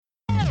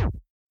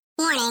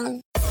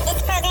Warning. This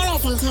program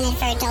is intended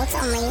for adults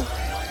only.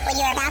 What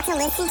you're about to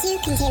listen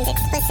to contains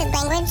explicit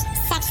language,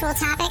 sexual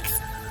topics,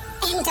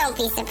 and don't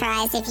be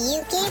surprised if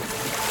you get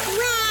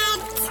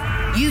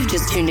wet. You've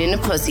just tuned in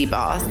to Pussy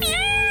Boss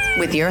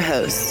with your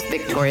host,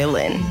 Victoria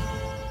Lynn.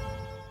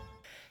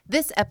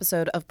 This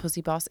episode of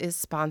Pussy Boss is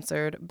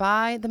sponsored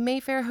by the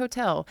Mayfair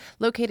Hotel,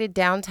 located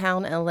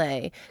downtown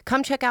LA.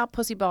 Come check out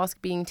Pussy Boss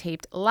being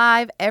taped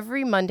live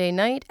every Monday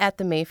night at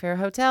the Mayfair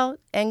Hotel.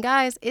 And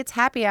guys, it's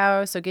happy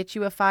hour, so get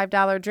you a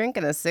 $5 drink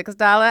and a $6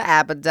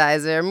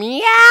 appetizer.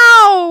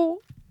 Meow!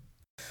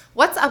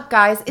 What's up,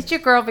 guys? It's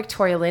your girl,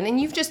 Victoria Lynn, and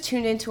you've just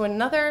tuned into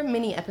another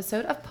mini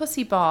episode of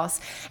Pussy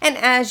Boss. And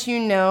as you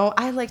know,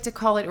 I like to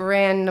call it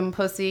random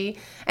pussy.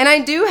 And I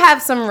do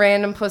have some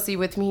random pussy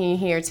with me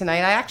here tonight.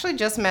 I actually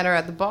just met her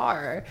at the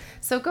bar.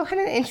 So go ahead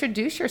and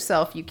introduce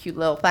yourself, you cute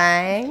little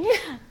thing.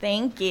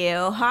 Thank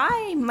you.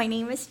 Hi, my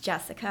name is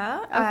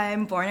Jessica.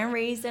 I'm born and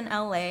raised in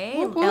LA,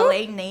 Whoop, whoop.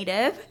 LA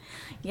native.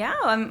 Yeah,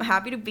 I'm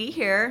happy to be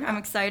here. I'm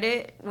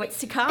excited what's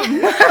to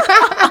come.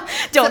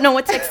 Don't know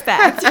what to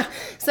expect.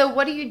 So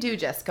what do you do,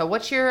 Jessica?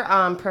 What's your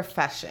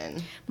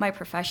profession? My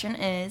profession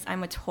is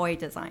I'm a toy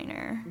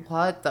designer.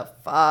 What the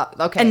fuck?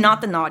 Okay. And not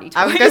the naughty toy.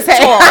 I was going to say.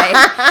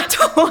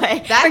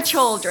 Toy. That's for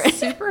children.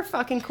 Super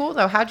fucking cool,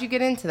 though. How'd you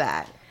get into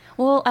that?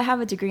 Well, I have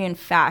a degree in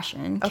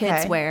fashion, Okay.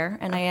 kids wear,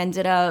 and I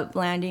ended up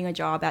landing a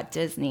job at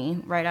Disney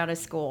right out of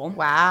school.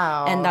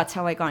 Wow. And that's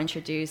how I got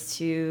introduced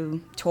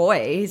to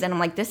toys. And I'm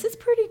like, this is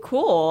pretty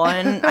cool.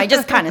 And I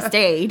just kind of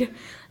stayed.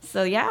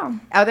 So, yeah.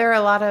 Are there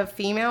a lot of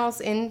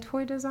females in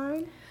toy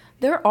design?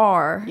 There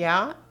are.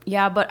 Yeah?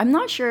 Yeah, but I'm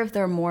not sure if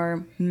there are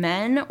more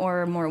men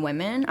or more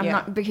women. I'm Yeah.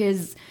 not,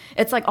 because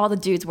it's like all the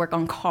dudes work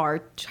on car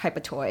type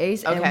of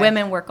toys. Okay. And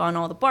women work on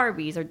all the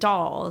Barbies or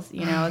dolls,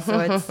 you know. So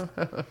it's...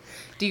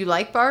 Do you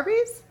like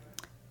Barbies?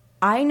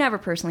 I never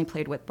personally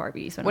played with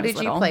Barbies when What I was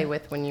did you little. play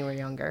with when you were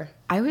younger?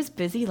 I was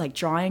busy like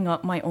drawing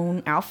up my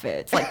own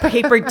outfits, like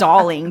paper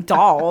dolling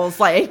dolls,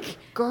 like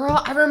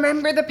Girl, I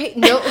remember the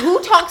No,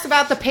 who talks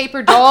about the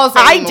paper dolls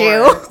I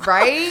anymore? do.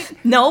 Right?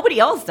 nobody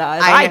else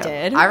does. I know.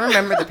 did. I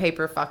remember the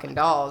paper fucking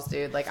dolls,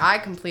 dude. Like, I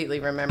completely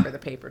remember the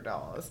paper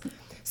dolls.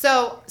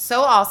 So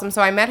awesome.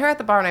 So I met her at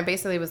the bar, and I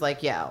basically was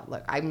like, yo,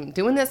 look, I'm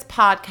doing this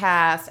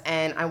podcast,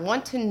 and I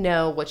want to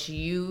know what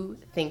you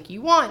think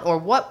you want, or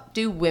what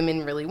do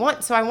women really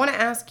want? So I want to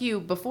ask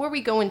you, before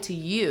we go into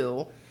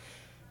you,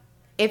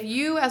 if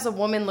you, as a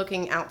woman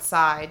looking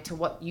outside to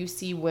what you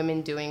see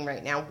women doing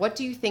right now, what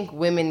do you think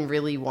women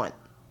really want?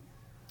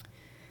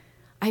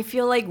 I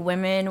feel like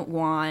women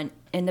want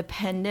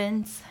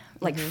independence,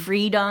 like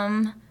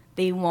freedom.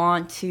 They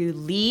want to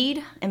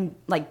lead and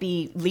like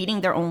be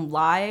leading their own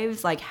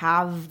lives, like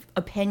have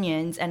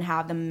opinions and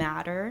have them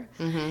matter,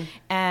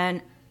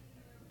 and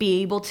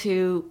be able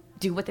to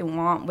do what they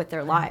want with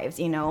their lives.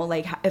 You know,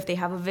 like if they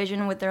have a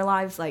vision with their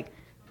lives, like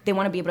they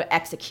want to be able to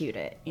execute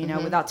it. You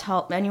know,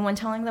 without anyone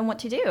telling them what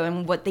to do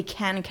and what they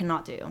can and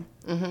cannot do.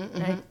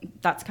 And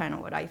that's kind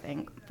of what I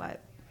think.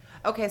 But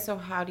Okay, so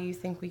how do you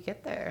think we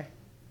get there?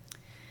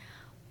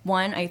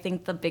 one, I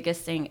think the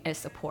biggest thing is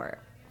support.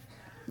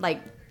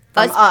 Like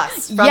From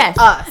us. From yes.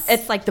 us.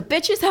 It's like the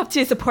bitches have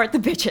to support the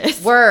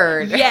bitches.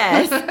 Word.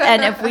 Yes.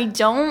 And if we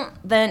don't,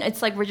 then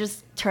it's like we're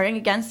just turning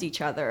against each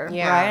other.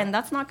 Yeah. Right? And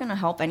that's not going to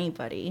help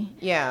anybody.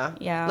 Yeah.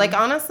 Yeah. Like,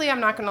 honestly, I'm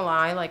not going to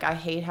lie. Like, I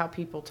hate how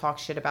people talk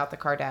shit about the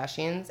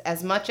Kardashians.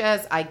 As much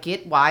as I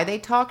get why they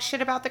talk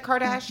shit about the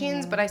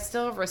Kardashians, but I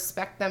still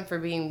respect them for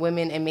being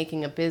women and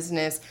making a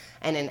business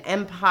and an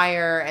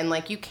empire. And,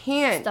 like, you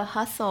can't. It's the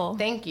hustle.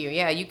 Thank you.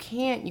 Yeah, you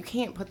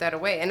can't put that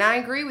away. And I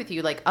agree with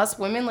you. Like, us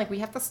women, like, we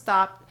have to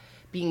stop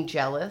being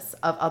jealous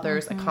of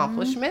others'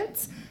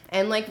 accomplishments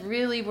and, like,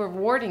 really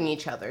rewarding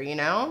each other, you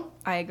know?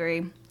 I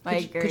agree. I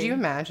agree. Could you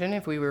imagine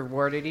if we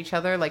rewarded each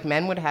other? Like,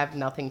 men would have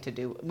nothing to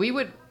do.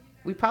 We'd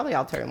probably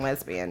all turn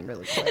lesbian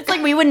really quick. It's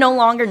like we would no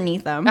longer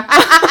need them. Right?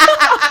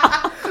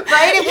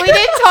 If we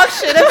didn't talk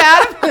shit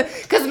about them.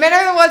 Because men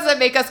are the ones that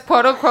make us,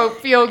 quote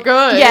unquote, feel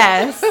good.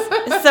 Yes.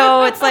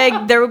 So it's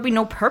like there would be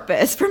no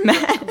purpose for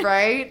men.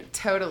 Right?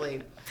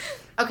 Totally.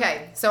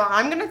 Okay, so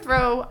I'm going to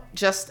throw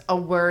just a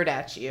word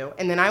at you,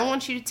 and then I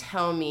want you to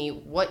tell me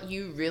what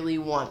you really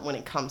want when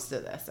it comes to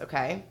this,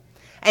 okay?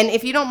 And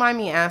if you don't mind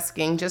me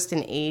asking, just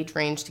an age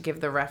range to give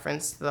the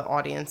reference to the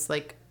audience,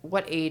 like,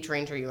 what age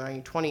range are you? Are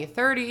you 20 to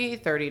 30,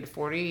 30 to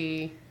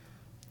 40?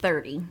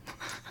 30.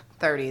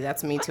 30,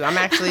 that's me too. I'm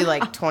actually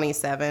like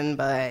 27,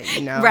 but,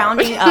 you know.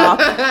 Rounding up.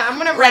 I'm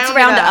going to Let's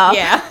round up.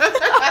 Yeah.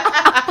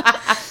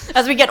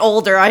 As we get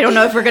older, I don't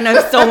know if we're going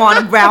to still want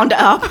to round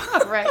up.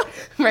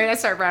 Right, I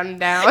start rounding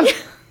down.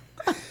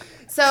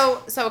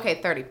 So okay,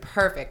 30,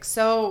 perfect.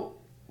 So,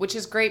 which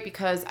is great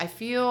because I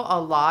feel a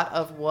lot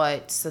of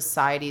what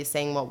society is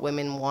saying what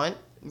women want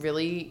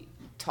really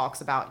talks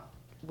about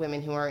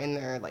women who are in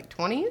their like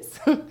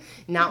 20s,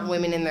 not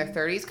women in their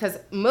 30s. Because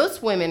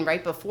most women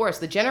right before us,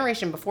 the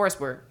generation before us,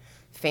 were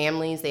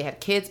families. They had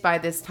kids by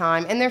this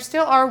time, and there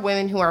still are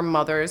women who are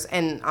mothers.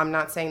 And I'm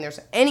not saying there's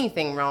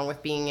anything wrong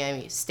with being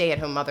a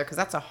stay-at-home mother because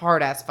that's a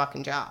hard-ass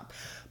fucking job.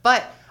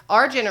 But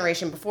our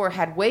generation before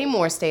had way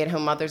more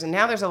stay-at-home mothers, and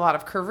now there's a lot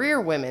of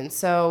career women.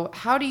 So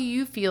how do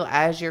you feel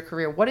as your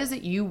career? What is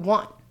it you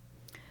want?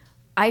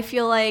 I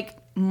feel like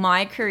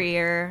my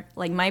career,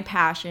 like my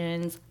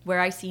passions, where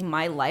I see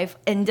my life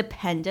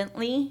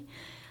independently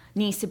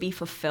needs to be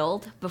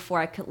fulfilled before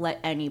I could let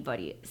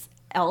anybody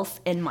else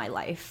in my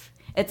life.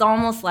 It's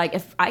almost like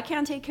if I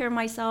can't take care of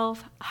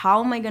myself,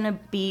 how am I going to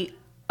be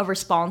a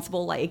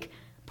responsible like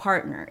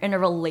partner in a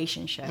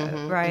relationship,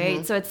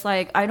 right? So it's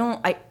like I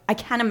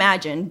can't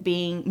imagine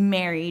being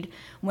married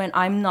when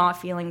I'm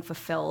not feeling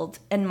fulfilled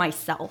in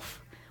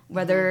myself.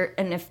 Whether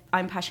and if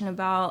I'm passionate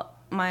about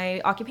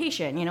my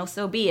occupation, you know,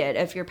 so be it.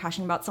 If you're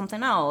passionate about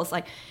something else,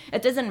 like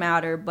it doesn't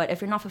matter, but if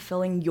you're not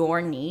fulfilling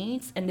your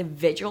needs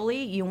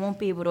individually, you won't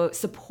be able to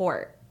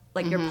support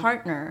like your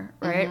partner,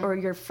 right? Or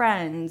your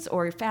friends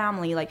or your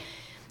family. Like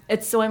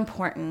it's so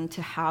important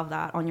to have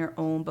that on your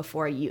own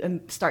before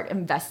you start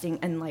investing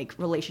in like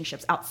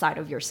relationships outside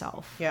of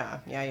yourself.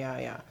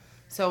 Yeah.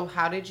 So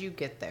how did you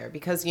get there?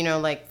 Because, you know,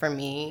 like for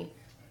me,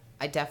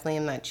 I definitely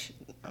am that,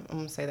 I'm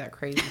going to say that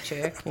crazy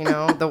chick, you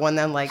know, the one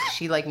that like,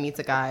 she like meets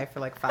a guy for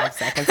like 5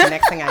 seconds. The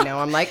next thing I know,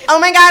 I'm like, oh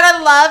my God,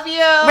 I love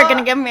you. We're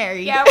going to get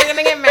married. Yeah, we're going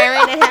to get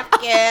married and have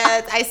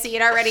kids. I see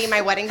it already.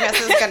 My wedding dress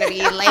is going to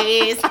be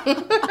lace.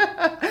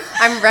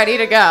 I'm ready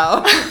to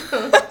go.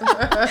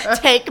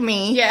 Take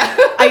me. Yeah.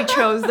 I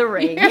chose the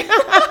ring.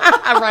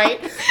 Right.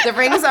 The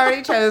ring's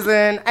already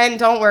chosen. And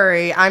don't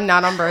worry, I'm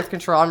not on birth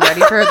control. I'm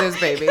ready for those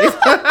babies.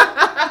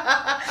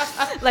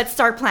 Let's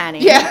start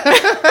planning.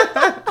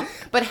 Yeah.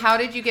 But how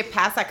did you get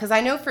past that? Because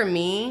I know for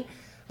me,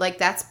 like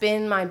that's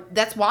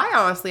why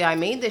honestly I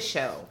made this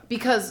show.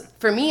 Because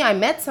for me, I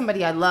met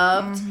somebody I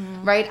loved,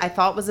 right? I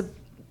thought it was a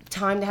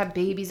time to have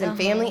babies and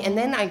family. And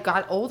then I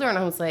got older and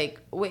I was like,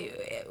 wait,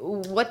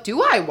 what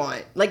do I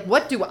want? Like,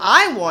 what do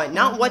I want?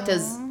 Not what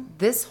does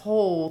this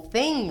whole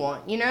thing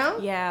want, you know?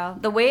 Yeah.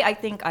 The way I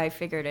think I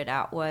figured it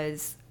out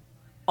was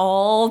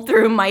all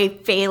through my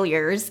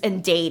failures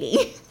in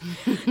dating.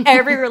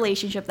 Every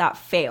relationship that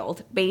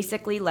failed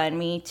basically led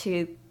me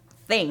to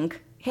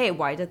think, hey,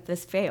 why did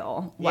this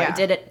fail? Why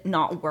did it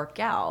not work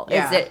out?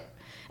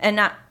 And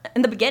not,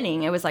 in the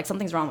beginning, it was like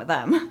something's wrong with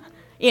them,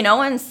 you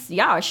know, and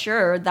yeah,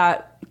 sure,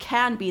 that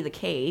can be the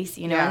case,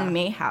 you know, and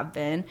may have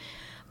been.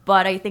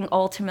 But I think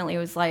ultimately it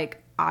was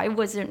like, I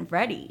wasn't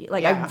ready.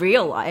 Like I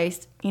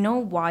realized, you know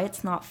why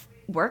it's not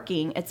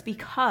working? It's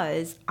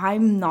because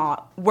I'm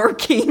not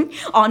working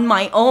on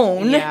my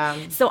own. Yeah.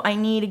 So I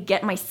need to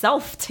get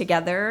myself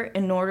together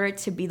in order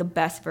to be the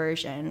best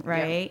version,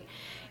 right? Yeah.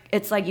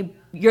 It's like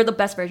you're the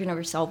best version of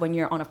yourself when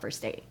you're on a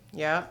first date.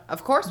 Yeah,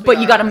 of course. But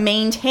you got to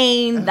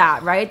maintain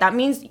that, right? That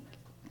means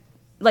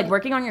like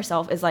working on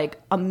yourself is like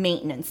a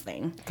maintenance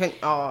thing.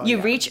 You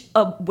reach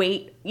a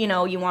weight, you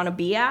know, you want to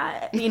be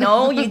at, you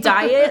know, you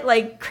diet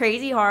like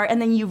crazy hard,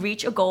 and then you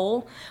reach a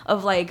goal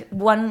of like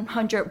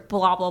 100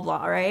 blah, blah,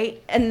 blah,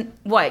 right? And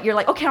what? You're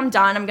like, okay, I'm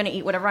done. I'm going to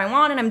eat whatever I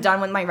want, and I'm done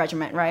with my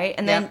regimen, right?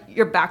 And then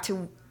you're back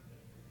to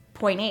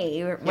point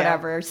A or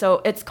whatever. Yeah.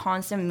 So it's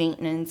constant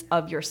maintenance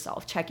of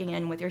yourself, checking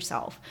in with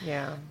yourself.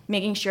 Yeah.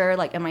 Making sure,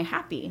 like, am I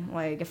happy?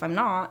 Like, if I'm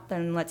not,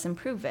 then let's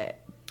improve it.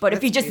 But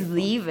if you just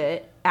leave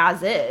it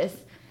as is,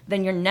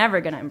 then you're never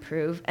going to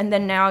improve. And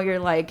then now you're,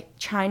 like,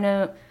 trying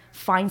to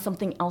find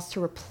something else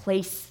to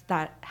replace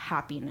that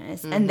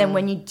happiness. And then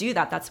when you do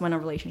that, that's when a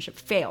relationship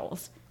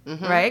fails.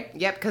 Right?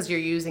 Yep, because you're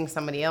using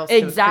somebody else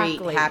to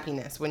create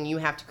happiness when you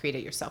have to create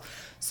it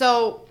yourself.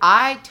 So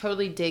I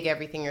totally dig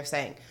everything you're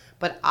saying.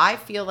 But I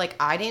feel like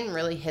I didn't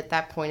really hit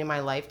that point in my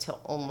life till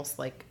almost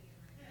like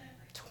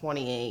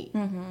 28.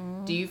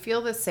 Do you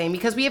feel the same?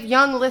 Because we have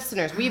young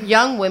listeners. We have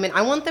young women.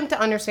 I want them to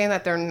understand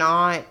that they're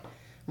not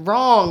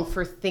wrong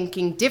for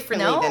thinking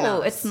differently than us.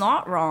 No, it's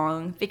not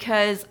wrong.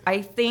 Because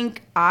I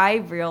think I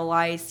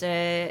realized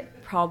it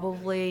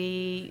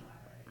probably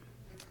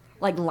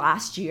like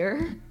last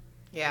year.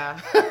 Yeah.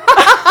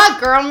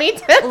 Girl, me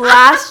too.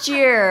 Last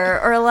year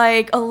or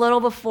like a little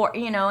before,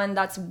 you know, and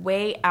that's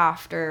way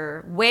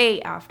after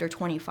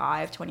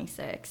 25,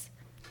 26.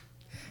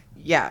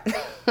 Yeah.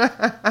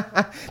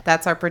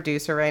 That's our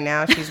producer right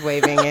now. She's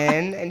waving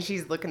in and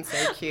she's looking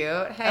so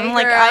cute. Hey, I'm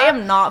like, I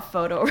am not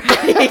photo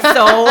ready,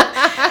 so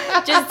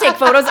just take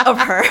photos of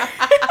her.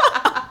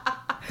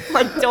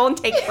 Like, don't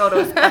take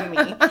photos of me.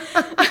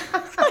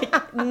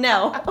 Like,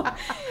 no.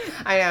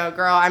 I know,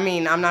 girl. I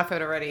mean, I'm not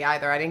photo ready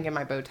either. I didn't get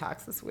my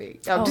Botox this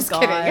week. I'm just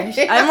kidding.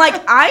 I'm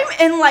like, I'm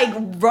in like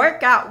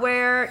workout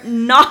wear,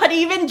 not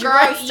even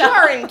dressed. Girl, you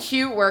are in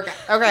cute workout.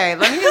 Okay,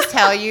 let me just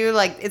tell you,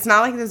 like, it's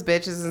not like this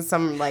bitch is in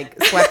some like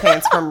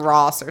sweatpants from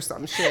Ross or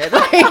some shit.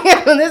 Like,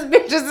 this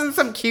bitch is in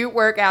some cute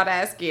workout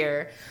ass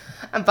gear.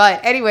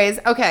 But anyways,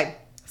 okay.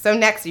 So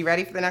next, you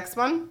ready for the next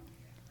one?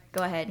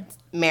 Go ahead.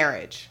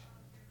 Marriage.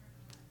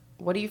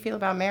 What do you feel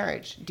about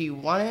marriage? Do you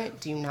want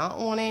it? Do you not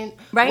want it?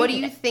 Right. What do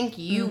you think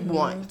you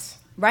want?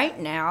 Right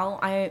now,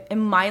 in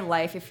my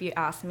life, if you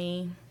ask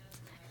me,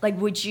 like,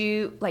 would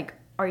you, like,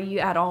 are you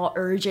at all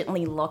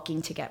urgently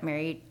looking to get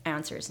married?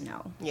 Answer is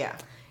no. Yeah.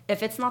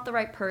 If it's not the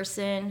right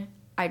person,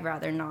 I'd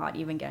rather not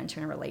even get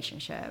into a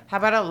relationship. How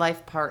about a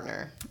life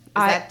partner? Is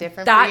that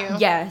different for you?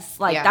 Yes.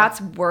 Like, that's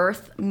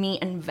worth me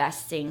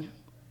investing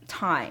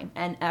time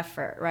and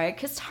effort, right?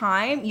 Because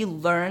time, you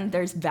learn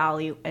there's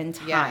value in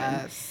time.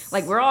 Yes.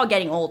 Like, we're all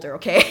getting older,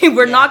 okay?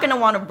 We're not going to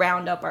want to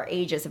round up our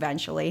ages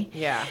eventually.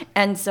 Yeah.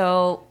 And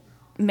so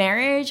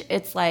marriage,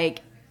 it's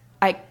like,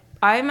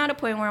 I'm at a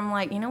point where I'm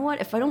like, you know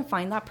what? If I don't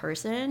find that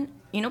person,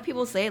 you know,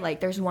 people say, like,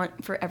 there's one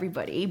for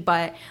everybody.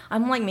 But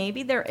I'm like,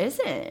 maybe there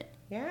isn't.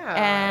 Yeah.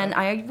 And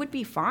I would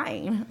be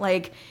fine.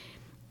 Like,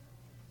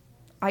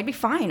 I'd be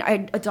fine.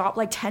 I'd adopt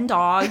like 10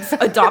 dogs,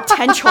 adopt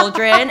 10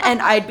 children,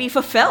 and I'd be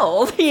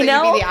fulfilled, you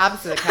know? You'd be the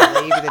opposite of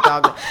Kelly. You'd be the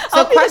dog lady. So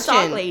I'll be the question,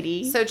 dog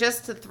lady. So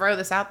just to throw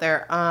this out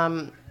there,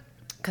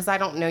 because I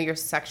don't know your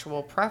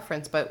sexual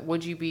preference, but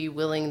would you be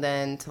willing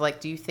then to, like,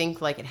 do you think,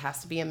 like, it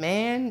has to be a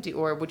man?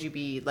 Or would you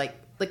be, like,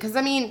 because,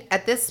 I mean,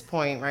 at this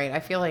point, right, I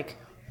feel like,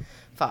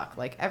 fuck,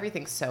 like,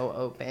 everything's so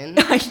open.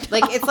 Like,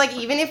 it's like,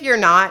 even if you're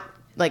not,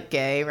 like,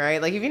 gay,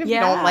 right? Like, even if you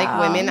don't like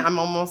women, I'm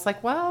almost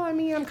like, well, I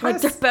mean, I'm kind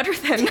of... Like, they're better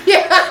than...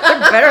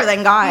 they're better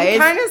than guys. I'm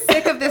kind of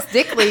sick of this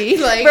dickly.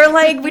 Like, we're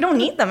like, we don't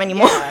need them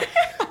anymore. Yeah.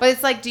 But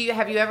it's like,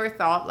 have you ever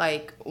thought,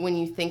 like, when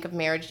you think of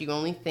marriage, do you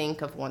only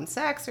think of one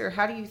sex? Or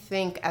how do you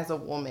think as a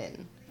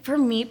woman? For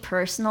me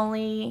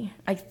personally,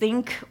 I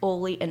think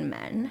only in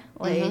men.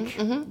 Like,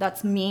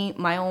 that's me,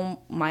 my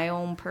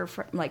own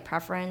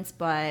preference,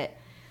 but...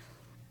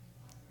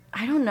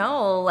 I don't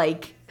know,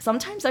 like,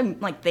 sometimes I'm,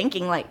 like,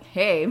 thinking, like,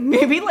 hey,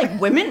 maybe, like,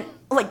 women,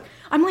 like,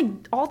 I'm like,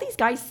 all these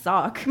guys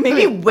suck.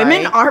 Maybe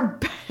women are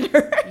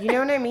better. You know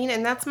what I mean?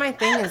 And that's my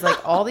thing is, like,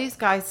 all these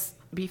guys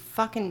be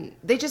fucking,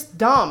 they just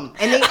dumb.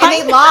 And they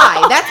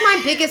lie. That's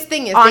my biggest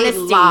thing is honesty, they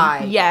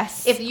lie.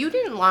 Yes. If you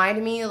didn't lie to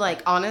me,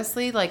 like,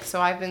 honestly, like,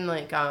 so I've been,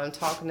 like,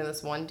 talking to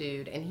this one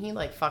dude, and he,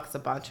 like, fucks a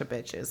bunch of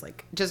bitches.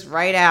 Like, just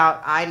right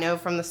out, I know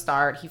from the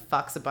start, he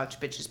fucks a bunch of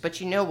bitches.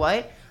 But you know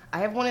what? I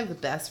have one of the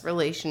best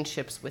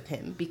relationships with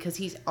him because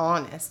he's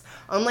honest.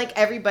 Unlike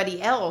everybody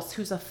else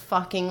who's a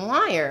fucking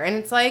liar. And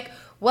it's like,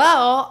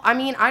 well, I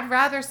mean, I'd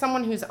rather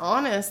someone who's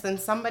honest than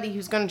somebody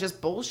who's going to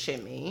just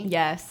bullshit me.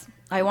 Yes.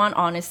 I want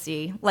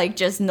honesty. Like,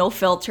 just no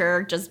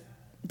filter, just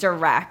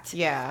direct.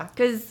 Yeah.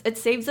 Because it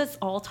saves us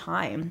all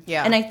time.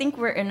 Yeah. And I think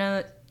we're in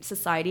a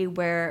society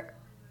where,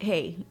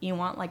 hey, you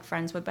want, like,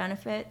 friends with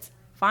benefits?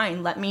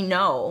 Fine, let me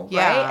know,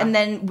 right? And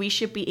then we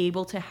should be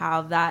able to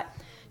have that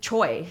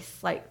choice,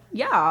 like,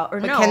 yeah or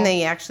but no. Can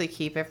they actually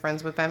keep it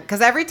friends with benefits? Because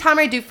every time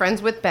I do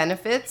friends with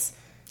benefits,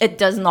 it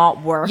does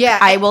not work. Yeah,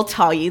 I will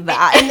tell you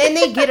that. And then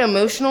they get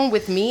emotional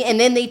with me, and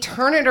then they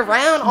turn it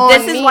around on me.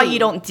 This is why you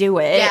don't do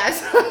it.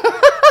 Yes.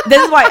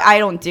 This is why I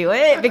don't do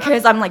it,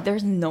 because I'm like,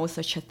 there's no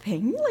such a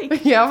thing.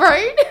 Like, yeah,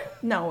 right.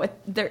 No,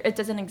 it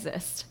doesn't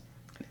exist.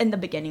 In the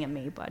beginning of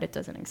me, but it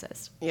doesn't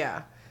exist.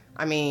 Yeah,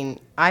 I mean,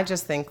 I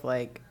just think,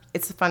 like,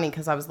 it's funny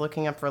because I was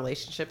looking up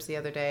relationships the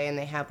other day, and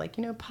they had, like,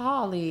 you know,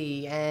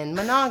 poly and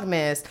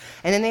monogamous,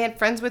 and then they had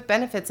friends with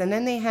benefits, and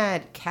then they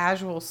had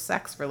casual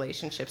sex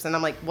relationships, and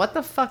I'm like, what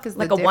the fuck is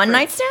like the a difference? one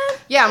night stand?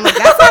 Yeah, I'm like,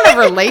 that's not a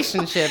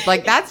relationship.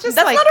 Like, that's just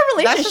that's like not a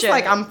relationship. That's just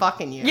like I'm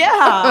fucking you.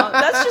 Yeah,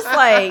 that's just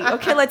like,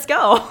 okay, let's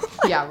go.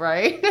 Yeah,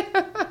 right.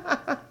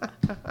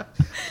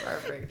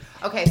 Perfect.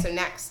 Okay, so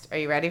next, are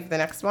you ready for the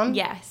next one?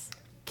 Yes.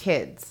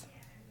 Kids.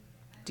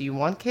 Do you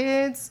want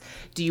kids?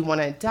 Do you want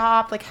to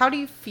adopt? Like, how do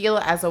you feel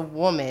as a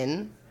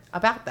woman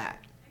about that?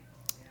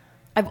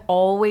 I've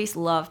always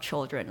loved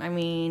children. I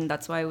mean,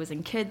 that's why I was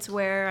in kids'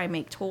 wear. I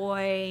make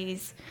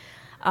toys.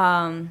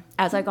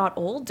 As I got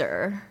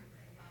older,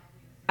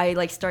 I,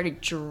 like,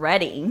 started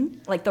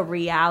dreading, like, the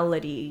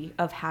reality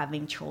of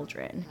having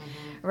children,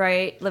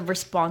 right? The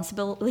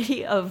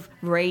responsibility of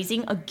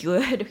raising a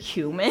good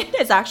human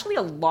is actually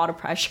a lot of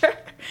pressure.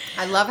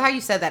 I love how you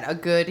said that, a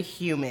good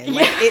human.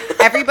 Like,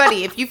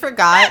 everybody, if you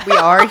forgot, we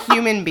are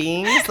human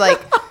beings,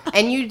 like,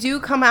 and you do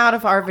come out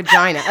of our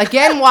vagina.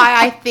 Again,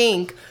 why I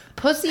think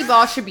pussy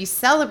ball should be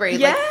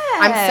celebrated. Yes.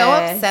 Like, I'm so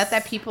upset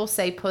that people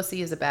say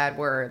pussy is a bad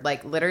word.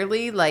 Like,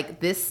 literally, like,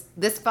 this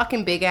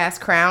fucking big ass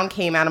crown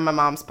came out of my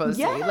mom's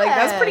pussy. Yes. Like,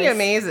 that's pretty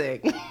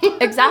amazing.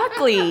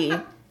 Exactly.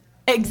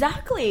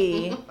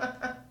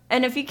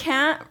 And if you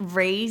can't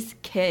raise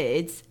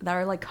kids that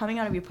are, like, coming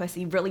out of your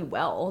pussy really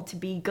well to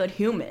be good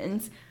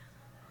humans,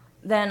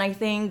 then I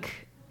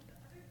think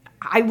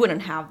I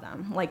wouldn't have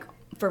them. Like,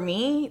 for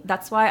me,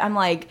 that's why I'm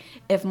like,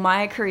 if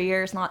my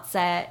career is not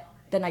set,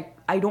 then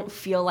I don't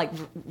feel like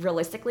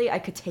realistically I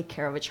could take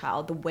care of a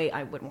child the way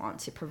I would want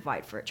to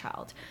provide for a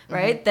child,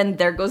 right? Then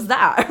there goes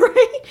that,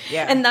 right?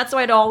 Yeah. And that's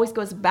why it always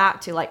goes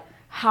back to, like,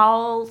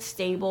 how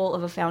stable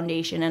of a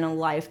foundation in a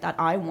life that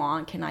I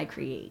want can I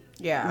create?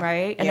 Yeah.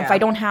 Right? And if I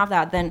don't have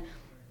that, then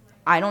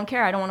I don't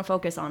care. I don't want to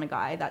focus on a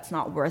guy that's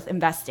not worth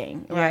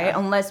investing, right? Yeah.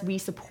 Unless we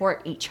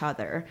support each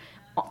other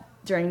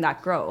during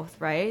that growth,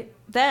 right?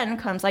 Then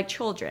comes, like,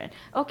 children.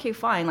 Okay,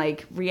 fine.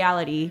 Like,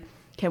 reality,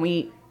 can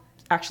we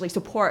actually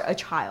support a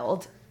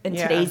child in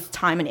today's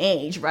time and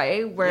age,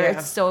 right? Where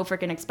it's so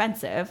freaking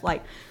expensive.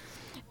 Like,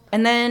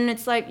 and then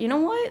it's like, you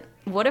know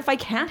what if I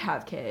can't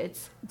have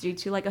kids due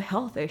to, like, a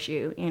health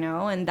issue, you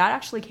know? And that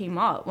actually came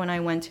up when I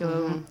went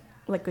to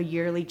like a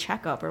yearly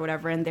checkup or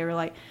whatever, and they were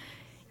like,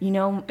 you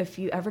know, if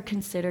you ever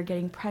consider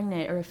getting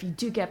pregnant, or if you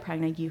do get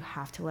pregnant, you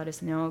have to let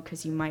us know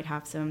because you might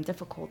have some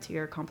difficulty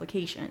or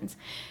complications.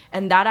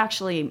 And that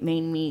actually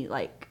made me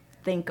like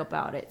think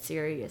about it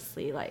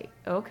seriously. Like,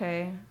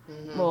 okay,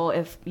 well,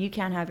 if you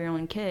can't have your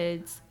own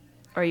kids,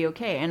 are you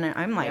okay? And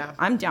I'm like,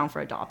 I'm down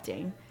for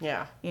adopting.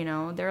 Yeah. You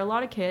know, there are a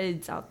lot of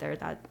kids out there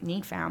that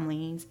need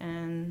families,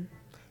 and...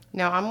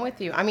 No, I'm with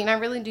you. I mean, I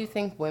really do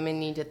think women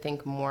need to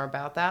think more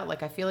about that.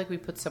 Like, I feel like we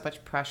put so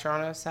much pressure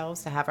on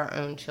ourselves to have our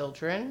own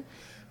children.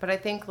 But I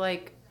think,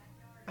 like,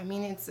 I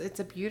mean, it's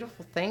a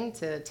beautiful thing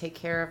to take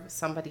care of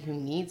somebody who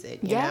needs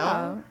it, you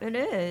know? It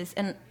is.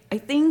 And I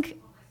think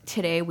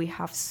today we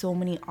have so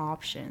many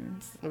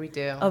options. We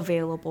do.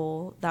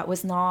 Available that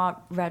was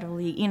not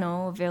readily, you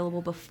know,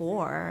 available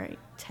before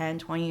 10,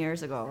 20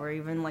 years ago, or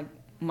even, like,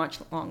 much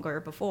longer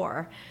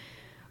before.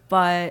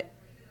 But...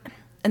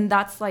 And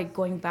that's, like,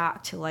 going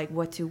back to, like,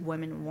 what do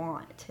women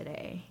want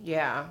today?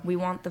 Yeah. We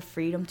want the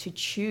freedom to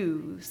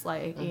choose,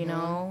 like, you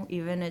know,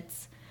 even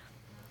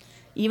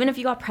if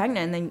you got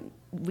pregnant, then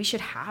we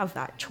should have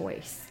that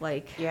choice,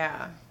 like.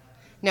 Yeah.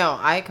 No,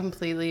 I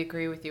completely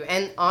agree with you.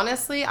 And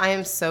honestly, I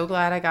am so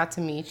glad I got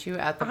to meet you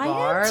at the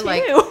bar. I am too.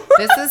 Like,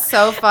 this is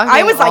so fucking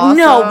I was awesome. like,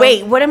 no,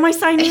 wait, what am I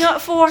signing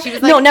up for? She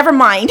was like, no, never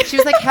mind. She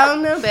was like, hell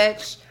no,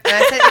 bitch. And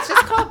I said, it's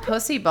just called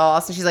Pussy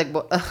Boss. And she's like,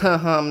 well,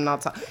 I'm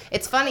not talking.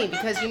 It's funny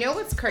because you know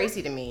what's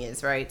crazy to me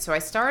is, right? So I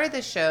started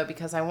this show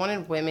because I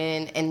wanted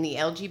women and the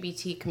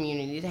LGBT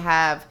community to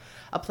have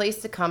a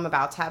place to come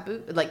about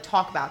taboo, like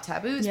talk about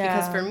taboos. Yeah.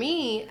 Because for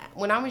me,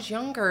 when I was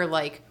younger,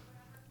 like,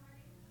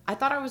 I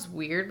thought I was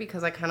weird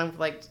because I'm kind of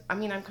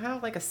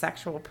like a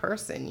sexual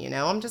person, you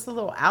know? I'm just a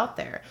little out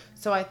there.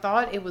 So I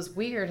thought it was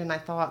weird, and I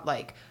thought,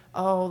 like,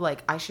 oh,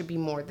 like, I should be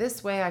more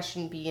this way. I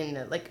shouldn't be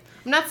into, like,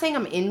 I'm not saying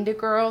I'm into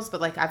girls,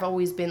 but, like, I've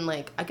always been,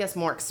 like, I guess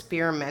more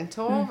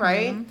experimental,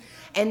 right?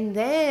 And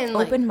then,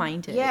 like...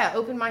 Open-minded. Yeah,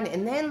 open-minded.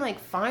 And then, like,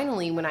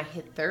 finally, when I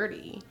hit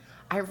 30...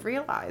 I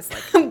realized,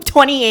 like...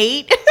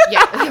 28?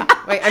 Yeah.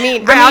 Wait, I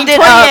mean... Rounded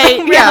 28.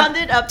 up. Yeah.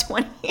 Rounded up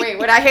 28. Wait,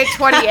 when I hit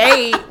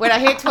 28... when I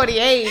hit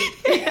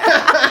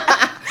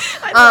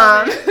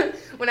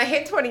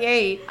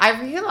 28,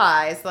 I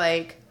realized,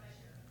 like...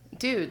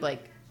 Dude,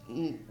 like...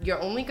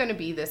 You're only going to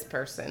be this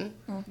person.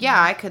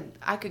 Yeah, I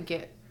could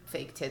get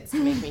fake tits to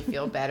make me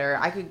feel better.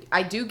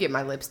 I do get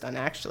my lips done,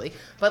 actually.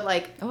 But,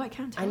 like... Oh, I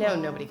can't tell. I know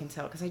nobody can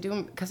tell because I do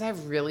them... Because I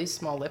have really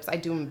small lips. I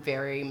do them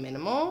very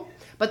minimal.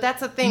 But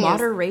that's the thing.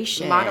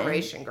 Moderation.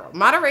 Moderation, girl.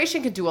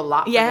 Moderation could do a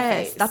lot for the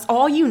face. That's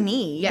all you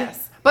need.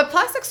 Yes. But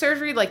plastic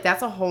surgery, like,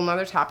 that's a whole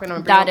nother topic.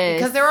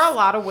 Because there are a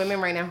lot of women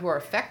right now who are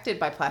affected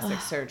by plastic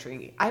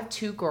surgery. I have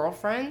 2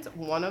 girlfriends.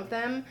 One of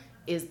them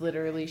is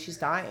literally, she's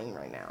dying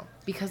right now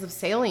because of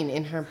saline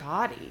in her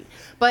body.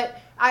 But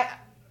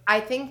I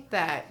think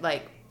that,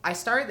 like, I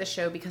started the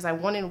show because I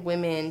wanted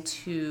women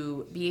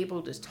to be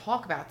able to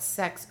talk about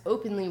sex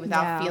openly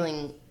without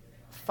feeling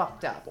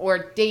fucked up,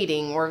 or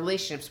dating or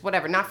relationships,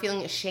 whatever, not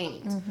feeling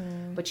ashamed.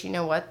 But you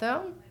know what,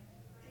 though?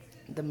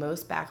 The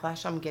most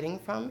backlash I'm getting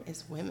from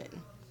is women,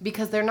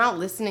 because they're not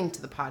listening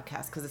to the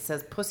podcast because it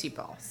says Pussy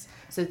Boss.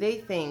 So they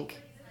think,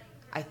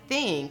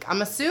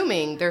 I'm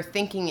assuming they're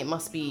thinking it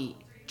must be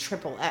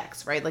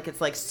XXX, right? Like,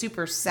 it's like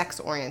super sex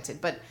oriented.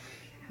 But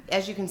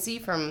as you can see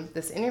from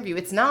this interview,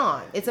 it's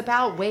not. It's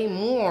about way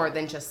more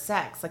than just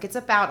sex. Like, it's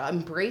about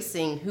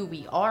embracing who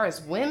we are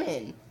as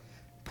women.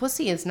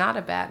 Pussy is not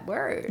a bad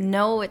word.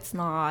 No, it's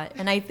not.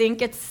 And I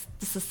think it's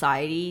the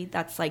society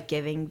that's, like,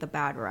 giving the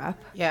bad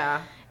rep.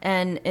 Yeah.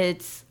 And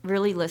it's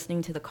really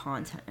listening to the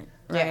content,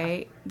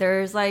 right? Yeah.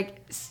 There's,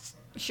 like,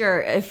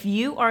 sure, if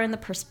you are in the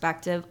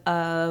perspective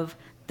of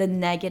the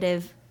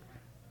negative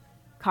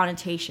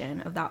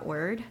connotation of that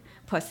word,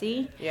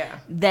 pussy,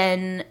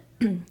 then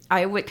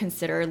I would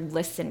consider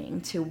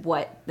listening to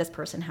what this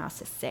person has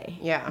to say.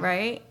 Yeah.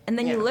 Right? And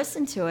then you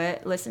listen to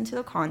it, listen to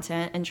the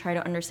content, and try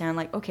to understand,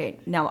 like, okay,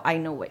 now I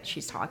know what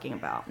she's talking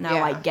about.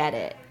 Now I get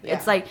it. Yeah.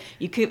 It's like,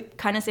 you could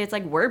kind of say it's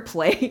like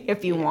wordplay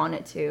if you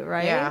wanted to,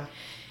 right? Yeah.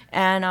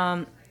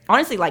 And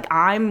honestly, like,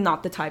 I'm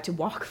not the type to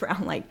walk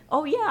around like,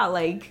 oh yeah,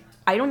 like,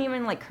 I don't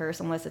even, like, curse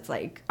unless it's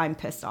like I'm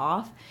pissed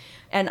off.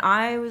 And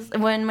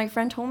when my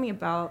friend told me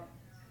about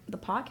the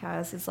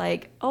podcast, it's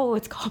like, oh,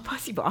 it's called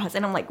Pussy Boss,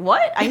 and I'm like,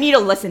 what? I need to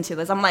listen to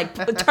this. I'm like,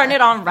 turn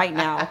it on right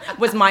now.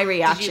 Was my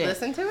reaction. Did you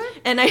listen to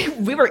it?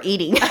 And we were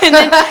eating,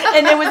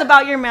 and it was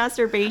about your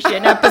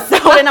masturbation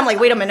episode, and I'm like,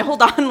 wait a minute,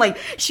 hold on, like,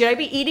 should I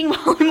be eating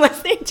while I'm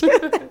listening to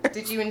it?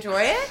 Did you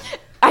enjoy it?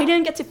 I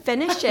didn't get to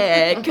finish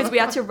it because we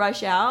had to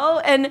rush out,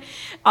 and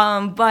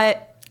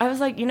but I was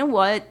like, you know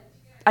what?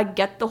 I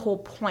get the whole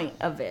point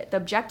of it. The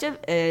objective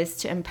is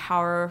to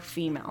empower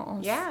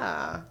females.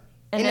 Yeah.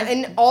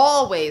 In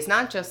all ways,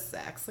 not just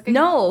sex. Like, we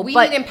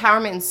need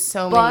empowerment in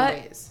so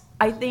many ways.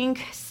 I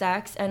think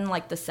sex and,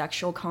 like, the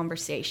sexual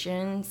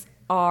conversations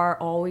are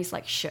always,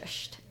 like,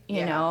 shushed,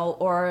 you know,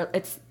 or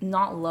it's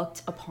not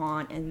looked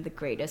upon in the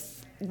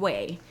greatest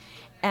way.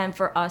 And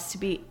for us to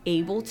be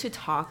able to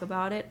talk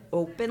about it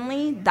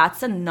openly,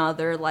 that's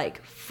another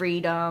like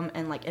freedom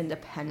and like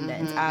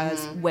independence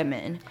as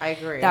women. I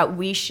agree. That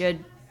we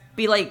should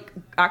be like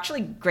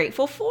actually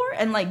grateful for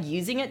and like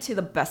using it to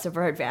the best of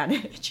our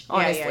advantage,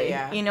 honestly.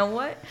 Yeah. You know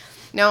what?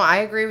 No, I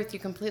agree with you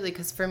completely,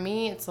 because for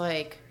me, it's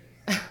like,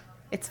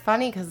 it's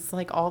funny because it's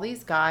like all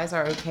these guys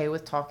are okay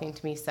with talking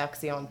to me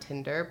sexy on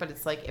Tinder, but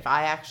it's like if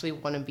I actually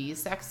want to be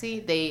sexy,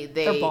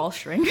 Their ball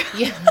shrink.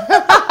 Yeah.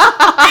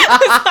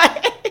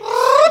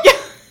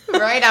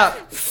 Right up.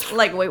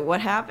 Like, wait,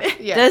 what happened?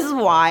 Yeah. This is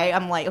why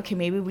I'm like, okay,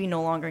 maybe we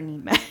no longer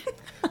need men.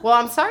 Well,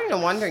 I'm starting to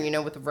wonder,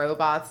 with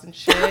robots and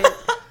shit.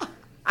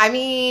 I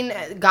mean,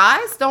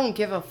 guys don't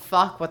give a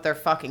fuck what they're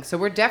fucking, so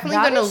we're definitely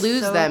going to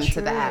lose them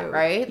to that,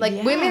 right?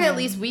 Like, women,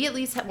 we at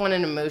least want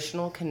an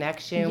emotional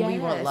connection. Yes. We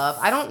want love.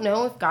 I don't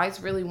know if guys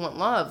really want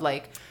love.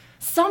 Like,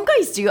 some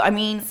guys do. I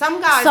mean,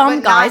 some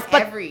guys,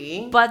 but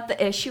every. But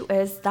the issue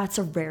is that's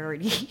a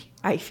rarity,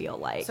 I feel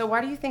like. So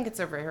why do you think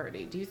it's a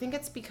rarity? Do you think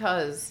it's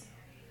because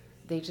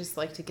they just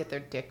like to get their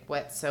dick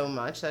wet so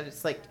much that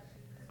it's like,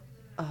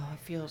 oh, it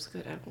feels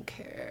good, I don't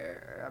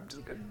care, I'm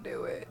just gonna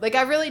do it? Like,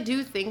 I really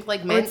do think,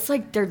 like, men... It's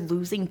like they're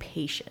losing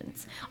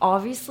patience.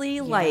 Obviously,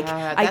 like,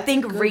 I that's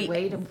think a good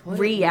way to put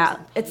it,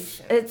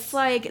 it's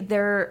like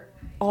they're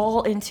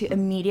all into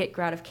immediate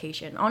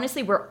gratification.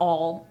 Honestly, we're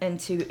all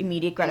into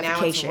immediate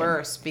gratification. And now it's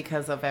worse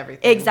because of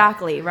everything.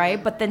 Exactly,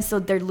 right? But then, so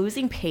they're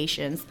losing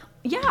patience.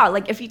 Yeah,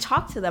 like if you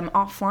talk to them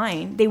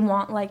offline, they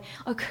want like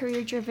a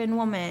career-driven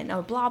woman,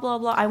 a blah blah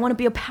blah. I want to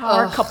be a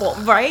power couple,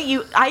 right?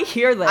 I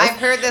hear this. I've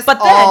heard this but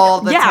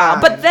all the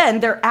time. But then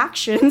their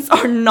actions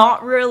are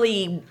not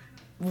really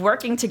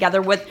working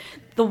together with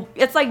the.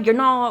 It's like you're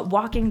not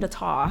walking the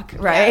talk,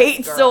 right?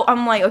 Yes, girl. So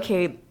I'm like,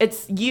 okay,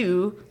 it's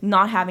you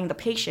not having the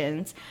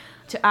patience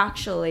to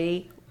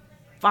actually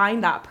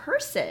find that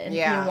person you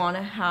want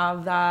to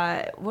have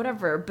that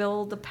whatever,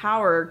 build a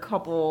power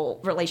couple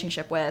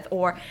relationship with,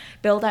 or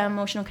build that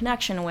emotional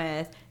connection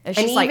with.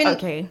 It's just like,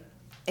 okay,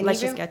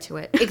 let's just get to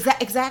it.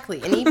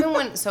 Exactly. And even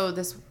when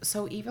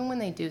even when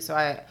they do,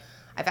 I've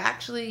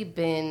actually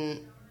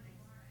been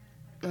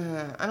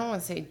I don't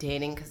want to say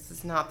dating because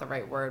it's not the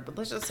right word, but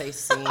let's just say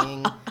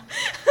seeing.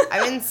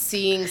 I've been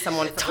seeing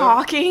someone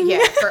for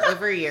for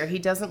over a year. He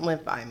doesn't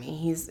live by me.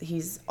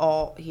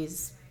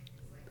 He's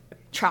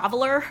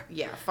traveler.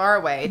 Yeah, far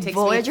away. It takes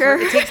Voyager.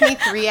 it takes me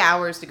 3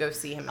 hours to go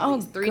see him. At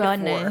least 3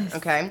 goodness. to 4.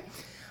 Okay.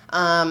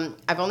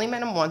 I've only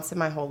met him once in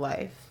my whole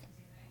life.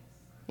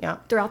 Yeah.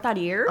 Throughout that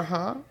year?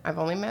 I've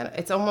only met.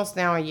 It's almost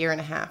now a year and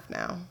a half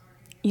now.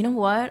 You know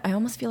what? I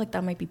almost feel like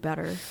that might be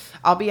better.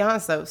 I'll be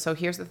honest though. So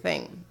here's the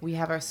thing: we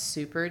have a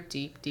super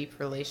deep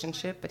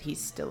relationship, but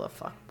he's still a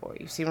fuckboy.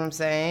 You see what I'm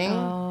saying?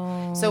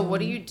 Oh. So what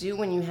do you do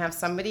when you have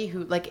somebody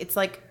who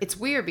it's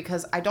weird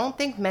because I don't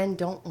think men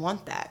don't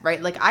want that,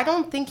 right? Like I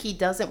don't think he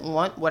doesn't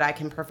want what I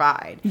can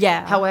provide.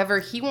 Yeah. However,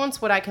 he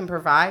wants what I can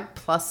provide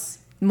plus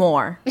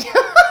more.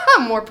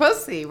 More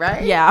pussy,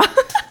 right? Yeah.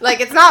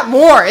 Like it's not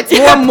more; it's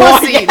more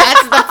pussy. Yeah.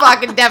 That's the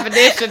fucking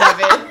definition of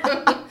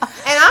it.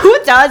 And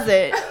who does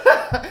it?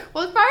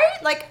 Well, right?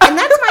 Like, and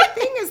that's my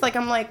thing is like,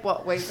 I'm like,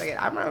 well, wait a second,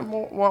 I'm gonna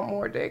want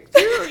more dick too.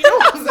 You know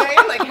what I'm saying?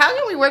 Like, how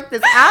can we work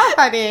this out,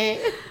 honey?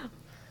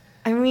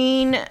 I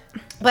mean,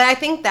 but I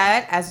think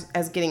that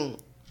as getting,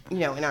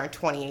 in our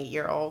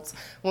 28-year-olds,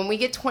 when we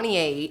get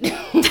 28,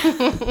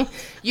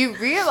 you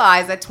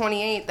realize at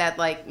 28 that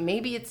like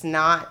maybe it's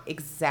not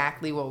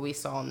exactly what we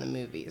saw in the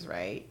movies,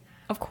 right?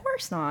 Of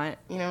course not.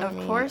 You know what I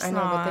mean? Of course I know,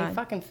 not. but they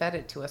fucking fed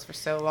it to us for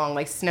so long.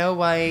 Like Snow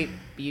White,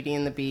 Beauty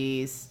and the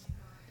Beast.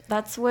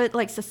 That's what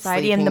like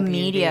society Sleeping and the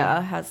Beauty. media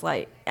has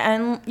like,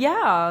 and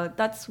yeah,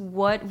 that's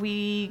what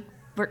we're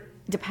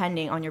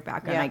depending on your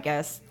background, I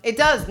guess. It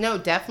does. No,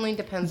 definitely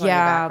depends on your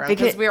background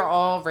because we're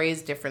all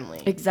raised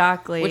differently.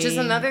 Exactly. Which is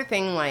another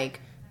thing,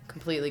 like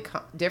completely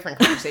different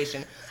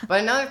conversation. But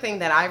another thing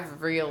that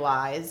I've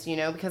realized,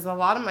 because a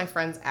lot of my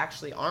friends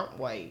actually aren't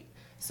white.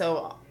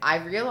 So I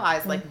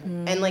realized, like,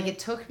 and like it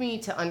took me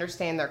to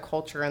understand their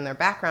culture and their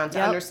background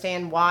to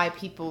understand why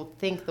people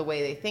think the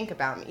way they think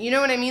about me. You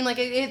know what I mean? Like,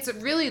 it's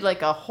really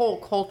like a whole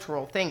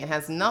cultural thing. It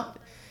has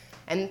nothing.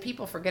 And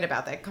people forget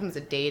about that. It comes to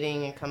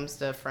dating. It comes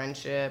to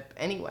friendship.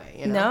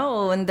 Anyway,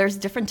 No, and there's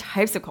different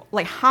types of,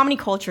 like, how many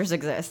cultures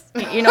exist?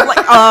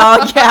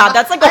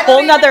 That's like a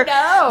whole nother,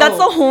 that's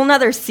a whole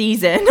nother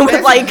season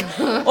with like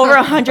over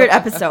 100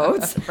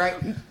 episodes. Right.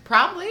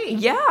 Probably.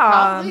 Yeah.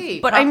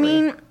 Probably. I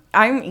mean,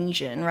 I'm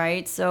Asian,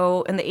 right?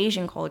 So in the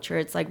Asian culture,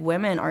 it's like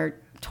women are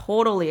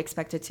totally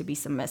expected to be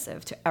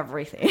submissive to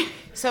everything.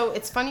 So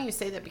it's funny you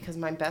say that because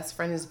my best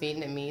friend is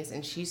Vietnamese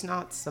and she's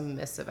not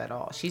submissive at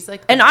all. She's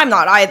like, and I'm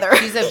not either.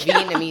 She's a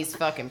Vietnamese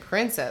fucking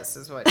princess,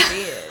 is what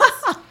she is.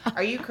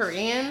 Are you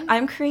Korean?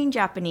 I'm Korean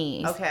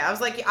Japanese. Okay, I was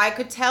like, I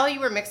could tell you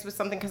were mixed with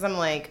something because I'm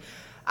like,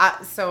 I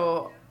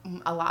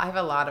have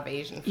a lot of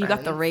Asian friends. You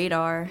got the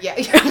radar. Yeah,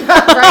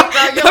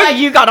 right.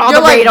 You got all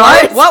the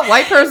radar. What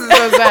white person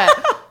says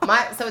that?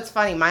 So it's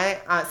funny.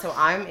 So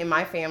I'm in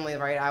my family,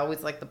 right? I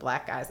always like the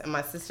black guys, and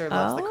my sister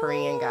loves the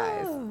Korean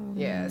guys.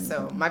 Yeah.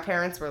 So my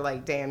parents were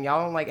like, "Damn,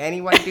 y'all don't like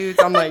any white dudes."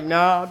 I'm like,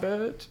 "Nah,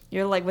 bitch."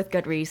 You're like with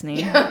good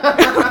reasoning.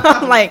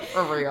 Like,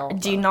 for real.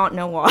 Do you not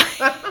know why?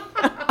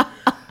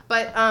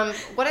 But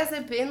what has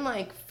it been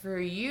like for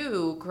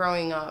you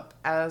growing up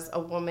as a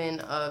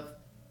woman of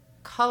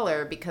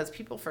color? Because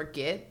people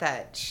forget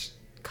that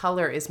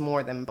color is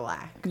more than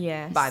black.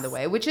 Yes. By the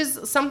way, which is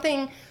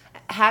something,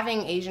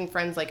 having Asian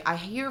friends, like I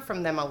hear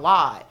from them a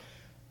lot.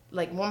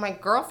 Like one of my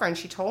girlfriends,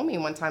 she told me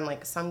one time,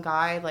 like some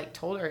guy like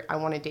told her, "I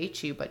want to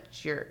date you, but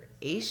you're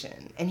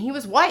Asian," and he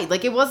was white.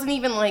 Like it wasn't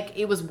even like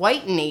it was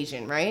white and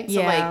Asian, right?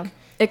 Yeah. So like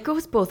it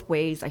goes both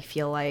ways, I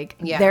feel like.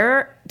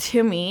 Yeah.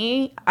 To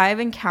me, I've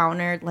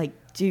encountered like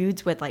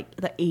dudes with like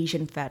the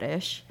Asian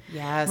fetish.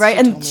 Yes. Right?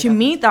 And to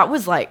me, that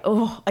was like,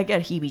 oh, I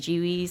get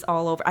heebie-jeebies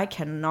all over. I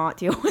cannot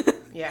deal with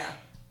it. Yeah.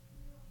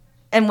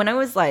 And when I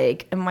was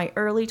like in my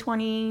early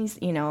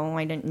 20s, you know,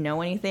 I didn't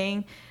know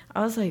anything.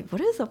 I was like,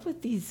 what is up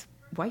with these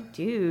white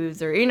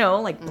dudes, or, you know,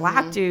 like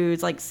black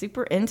dudes, like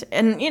super into,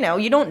 and, you know,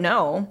 you don't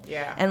know.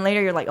 Yeah. And later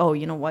you're like, oh,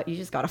 you know what? You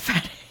just got a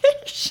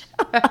fetish.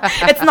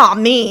 It's not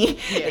me.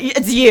 Yeah.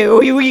 It's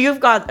you. You've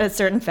got a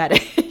certain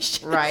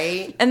fetish.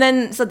 Right. And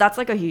then, so that's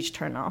like a huge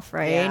turnoff,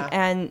 right? Yeah.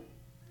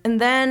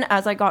 And then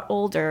as I got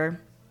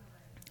older,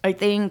 I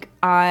think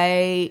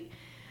I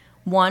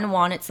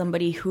wanted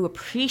somebody who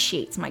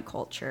appreciates my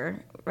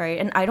culture, right?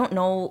 And I don't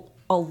know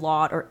a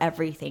lot or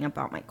everything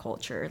about my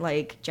culture,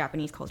 like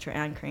Japanese culture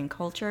and Korean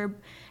culture.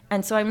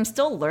 And so I'm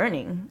still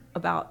learning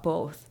about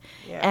both.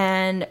 Yeah.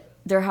 And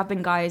there have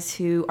been guys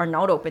who are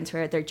not open to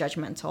it. They're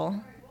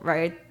judgmental,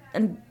 right?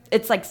 And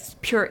it's like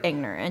pure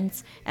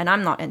ignorance. And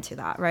I'm not into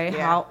that, right?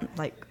 Yeah. How,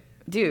 like,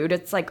 dude,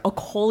 it's like a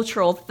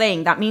cultural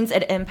thing. That means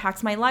it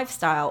impacts my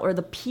lifestyle or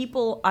the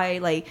people I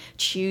like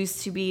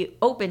choose to be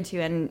open to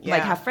and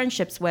like have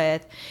friendships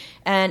with.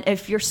 And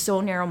if you're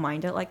so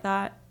narrow-minded like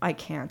that, I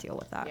can't deal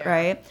with that,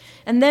 right?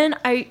 And then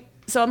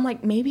so I'm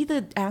like, maybe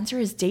the answer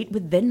is date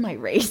within my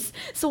race.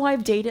 So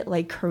I've dated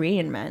like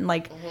Korean men,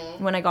 like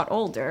when I got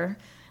older,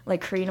 like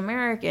Korean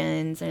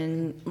Americans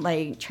and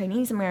like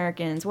Chinese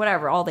Americans,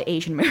 whatever, all the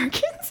Asian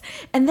Americans.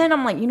 And then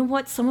I'm like, you know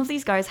what? Some of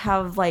these guys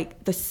have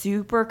like the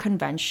super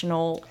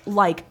conventional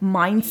like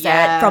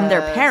mindset from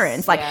their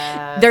parents. Like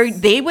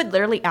they would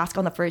literally ask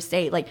on the first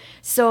date, like,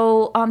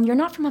 so you're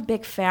not from a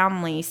big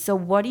family. So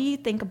what do you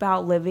think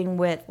about living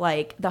with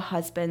like the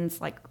husband's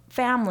like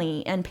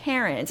family and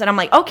parents? And I'm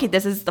like, okay,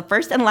 this is the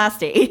first and last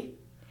date.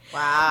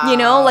 Wow. You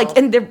know, like,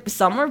 and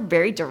some are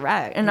very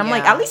direct. And I'm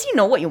like, at least you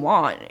know what you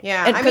want.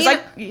 Yeah.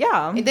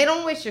 And, they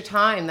don't waste your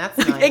time. That's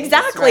nice.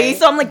 Exactly. Right?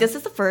 So I'm like, this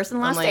is the first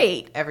and last Unlike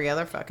date. every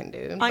other fucking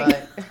dude.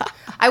 But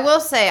I will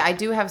say, I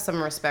do have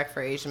some respect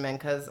for Asian men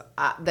because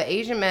the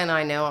Asian men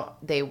I know,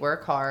 they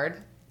work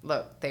hard.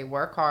 Look, they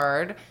work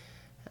hard.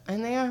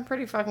 And they are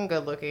pretty fucking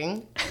good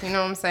looking. You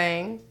know what I'm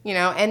saying? You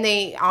know, and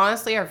they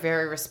honestly are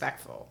very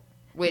respectful.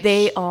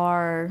 They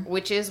are.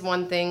 Which is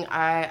one thing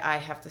I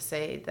have to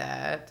say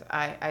that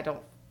I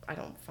don't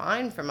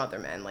find from other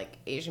men. Like,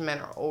 Asian men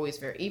are always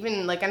very,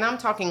 even, like, and I'm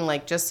talking,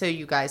 like, just so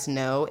you guys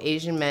know,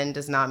 Asian men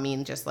does not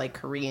mean just, like,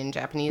 Korean,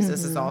 Japanese.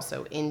 This is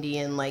also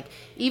Indian. Like,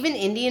 even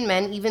Indian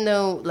men, even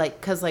though, like,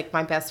 because, like,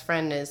 my best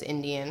friend is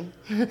Indian.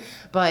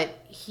 But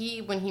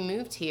when he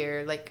moved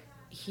here, like,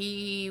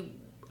 he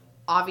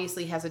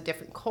obviously has a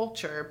different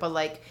culture, but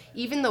like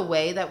even the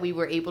way that we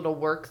were able to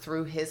work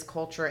through his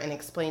culture and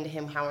explain to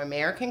him how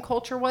American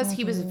culture was,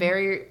 he was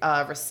very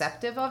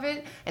receptive of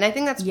it. And I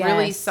think that's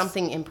really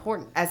something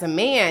important as a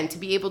man, to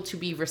be able to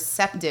be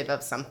receptive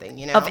of something,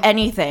 you know, of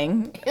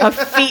anything, of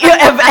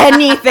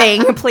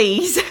anything,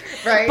 please.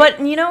 Right. But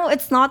you know,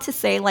 it's not to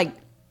say like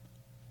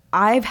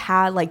I've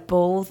had like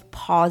both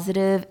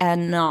positive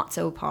and not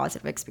so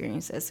positive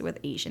experiences with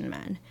Asian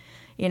men.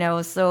 You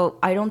know, so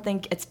I don't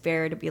think it's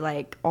fair to be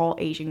like all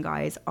Asian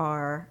guys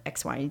are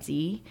X, Y, and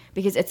Z,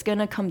 because it's going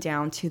to come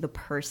down to the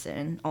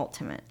person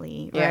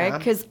ultimately, right?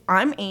 Because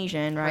I'm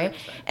Asian, right? 100%.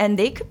 And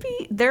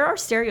there are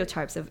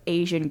stereotypes of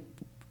Asian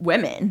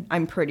women,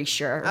 I'm pretty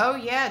sure. Oh,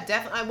 yeah,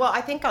 definitely. Well,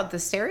 I think the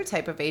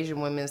stereotype of Asian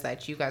women is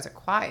that you guys are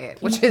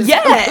quiet, which is...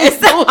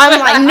 Yes! I'm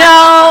like,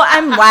 no,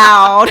 I'm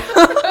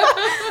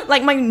loud.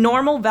 Like, my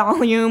normal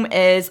volume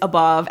is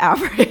above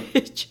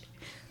average.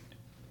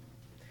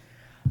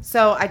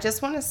 So I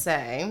just want to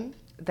say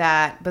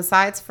that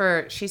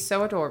she's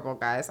so adorable,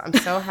 guys. I'm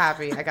so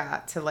happy I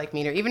got to like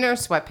meet her, even in her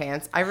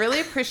sweatpants. I really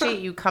appreciate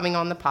you coming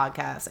on the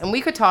podcast, and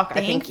we could talk, I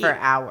think, for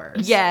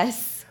hours.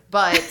 Yes.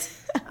 But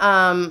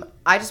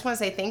I just want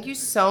to say thank you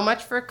so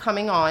much for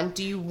coming on.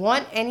 Do you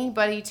want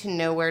anybody to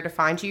know where to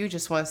find you? You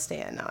just want to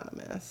stay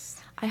anonymous?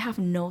 I have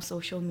no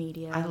social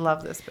media. I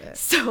love this bit.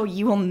 So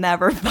you will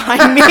never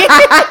find me.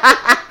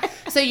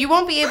 So you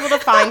won't be able to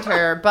find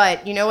her,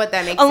 but you know what?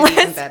 That makes it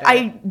even better.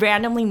 I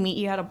randomly meet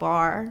you at a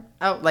bar.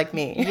 Oh, like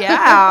me.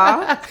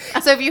 Yeah.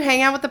 So if you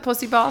hang out with the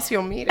Pussy Boss,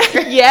 you'll meet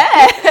her.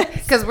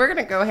 Yes. Because we're going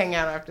to go hang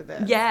out after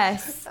this.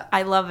 Yes.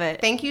 I love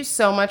it. Thank you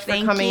so much for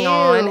coming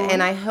on.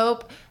 And I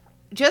hope,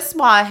 just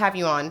while I have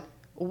you on,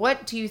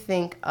 what do you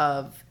think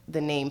of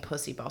the name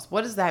Pussy Boss?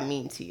 What does that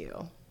mean to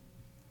you?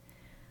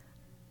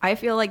 I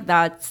feel like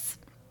that's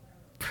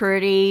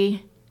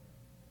pretty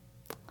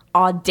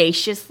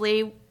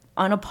audaciously,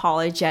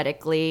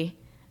 unapologetically,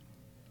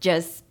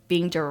 just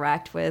being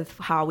direct with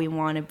how we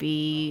want to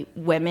be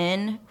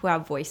women who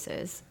have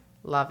voices.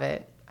 Love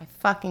it. I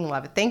fucking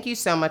love it. Thank you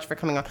so much for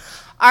coming on.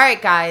 All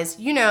right, guys.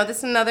 You know, this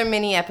is another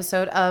mini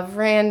episode of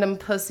Random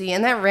Pussy,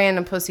 and that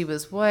random pussy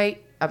was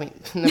white. I mean,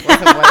 it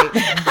wasn't white.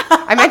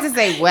 I meant to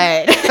say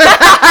wet.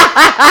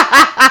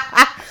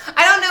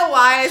 I don't know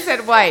why I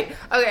said white.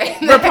 Okay.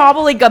 We're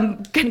probably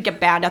gonna get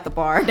banned at the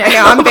bar. I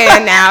know, I'm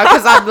banned now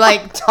because I'm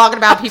like talking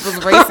about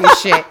people's race and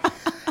shit.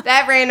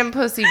 That random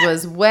pussy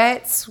was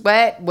wet.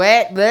 That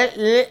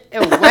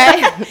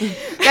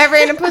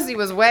random pussy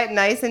was wet,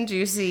 nice, and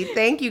juicy.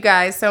 Thank you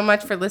guys so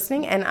much for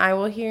listening, and I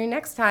will hear you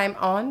next time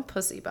on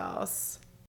Pussy Boss.